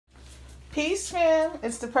Peace fam,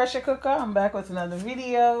 it's the Pressure Cooker. I'm back with another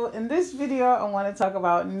video. In this video, I want to talk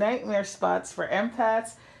about nightmare spots for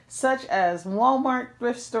empaths, such as Walmart,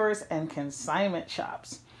 thrift stores, and consignment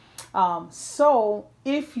shops. So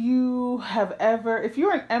if you're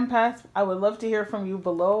an empath, I would love to hear from you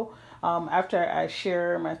below after I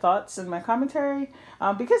share my thoughts and my commentary,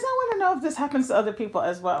 because I want to know if this happens to other people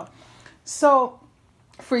as well. So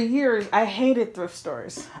for years, I hated thrift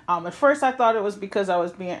stores. At first, I thought it was because I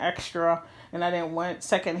was being extra and I didn't want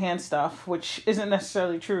secondhand stuff, which isn't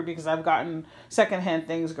necessarily true because I've gotten secondhand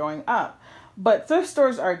things growing up. But thrift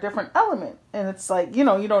stores are a different element. And it's like, you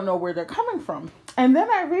don't know where they're coming from. And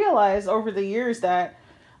then I realized over the years that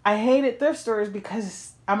I hated thrift stores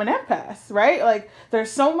because I'm an empath, right? Like,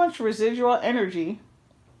 there's so much residual energy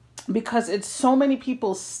because it's so many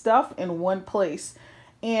people's stuff in one place.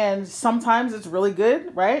 And sometimes it's really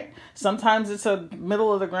good, right? Sometimes it's a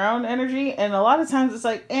middle of the ground energy. And a lot of times it's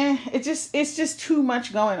like, it's just too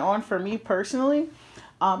much going on for me personally.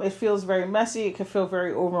 It feels very messy. It can feel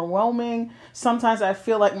very overwhelming. Sometimes I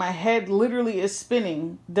feel like my head literally is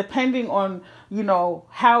spinning depending on,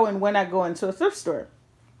 how and when I go into a thrift store.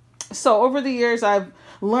 So over the years, I've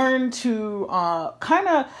learned to kind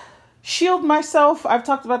of shield myself. I've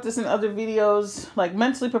talked about this in other videos, like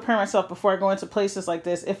mentally prepare myself before I go into places like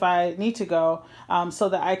this if I need to go, so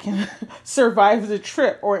that I can survive the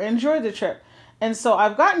trip or enjoy the trip. And so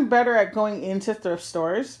I've gotten better at going into thrift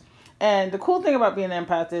stores. And the cool thing about being an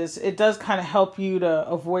empath is it does kind of help you to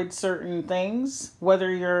avoid certain things, whether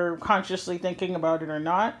you're consciously thinking about it or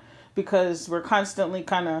not, because we're constantly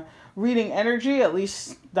kind of reading energy. At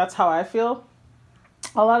least that's how I feel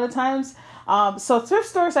a lot of times. So thrift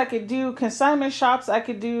stores I could do, consignment shops I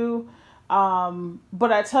could do,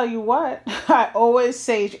 but I tell you what, I always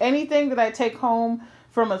sage anything that I take home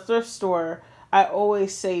from a thrift store. I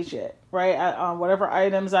always sage it, right? Whatever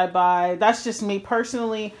items I buy, that's just me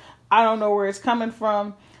personally. I don't know where it's coming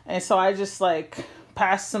from, and so I just like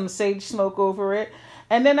pass some sage smoke over it,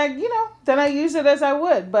 and then I use it as I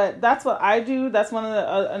would. But that's what I do. That's one of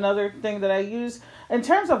the another thing that I use in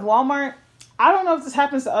terms of Walmart. I don't know if this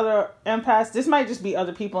happens to other empaths. This might just be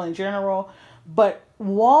other people in general. But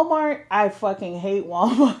Walmart, I fucking hate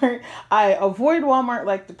Walmart. I avoid Walmart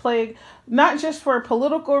like the plague. Not just for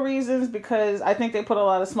political reasons, because I think they put a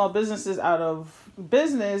lot of small businesses out of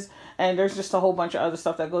business. And there's just a whole bunch of other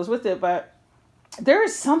stuff that goes with it. But there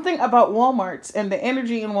is something about Walmarts and the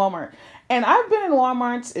energy in Walmart. And I've been in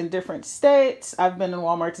Walmarts in different states. I've been in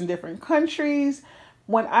Walmarts in different countries.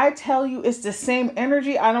 When I tell you it's the same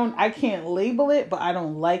energy, I can't label it, but I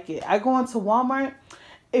don't like it. I go into Walmart.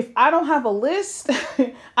 If I don't have a list,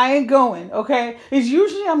 I ain't going, okay? It's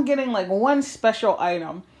usually I'm getting like one special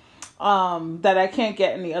item that I can't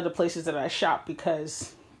get in the other places that I shop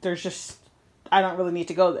because I don't really need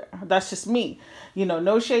to go there. That's just me.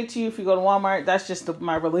 No shade to you if you go to Walmart. That's just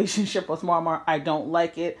my relationship with Walmart. I don't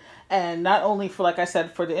like it. And not only for, like I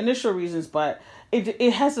said, for the initial reasons, but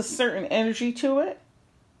it has a certain energy to it.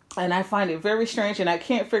 And I find it very strange and I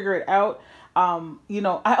can't figure it out.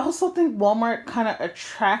 I also think Walmart kind of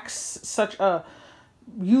attracts such a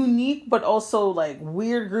unique but also like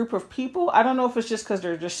weird group of people. I don't know if it's just because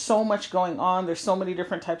there's just so much going on. There's so many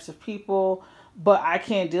different types of people, but I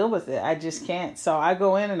can't deal with it. I just can't. So I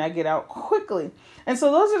go in and I get out quickly. And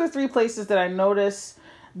so those are the three places that I notice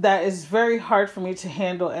that is very hard for me to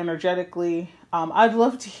handle energetically. I'd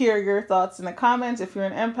love to hear your thoughts in the comments. If you're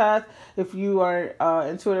an empath, if you are an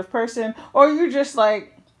intuitive person, or you're just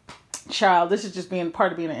like, child, this is just being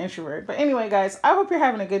part of being an introvert. But anyway, guys, I hope you're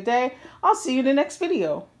having a good day. I'll see you in the next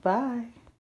video. Bye.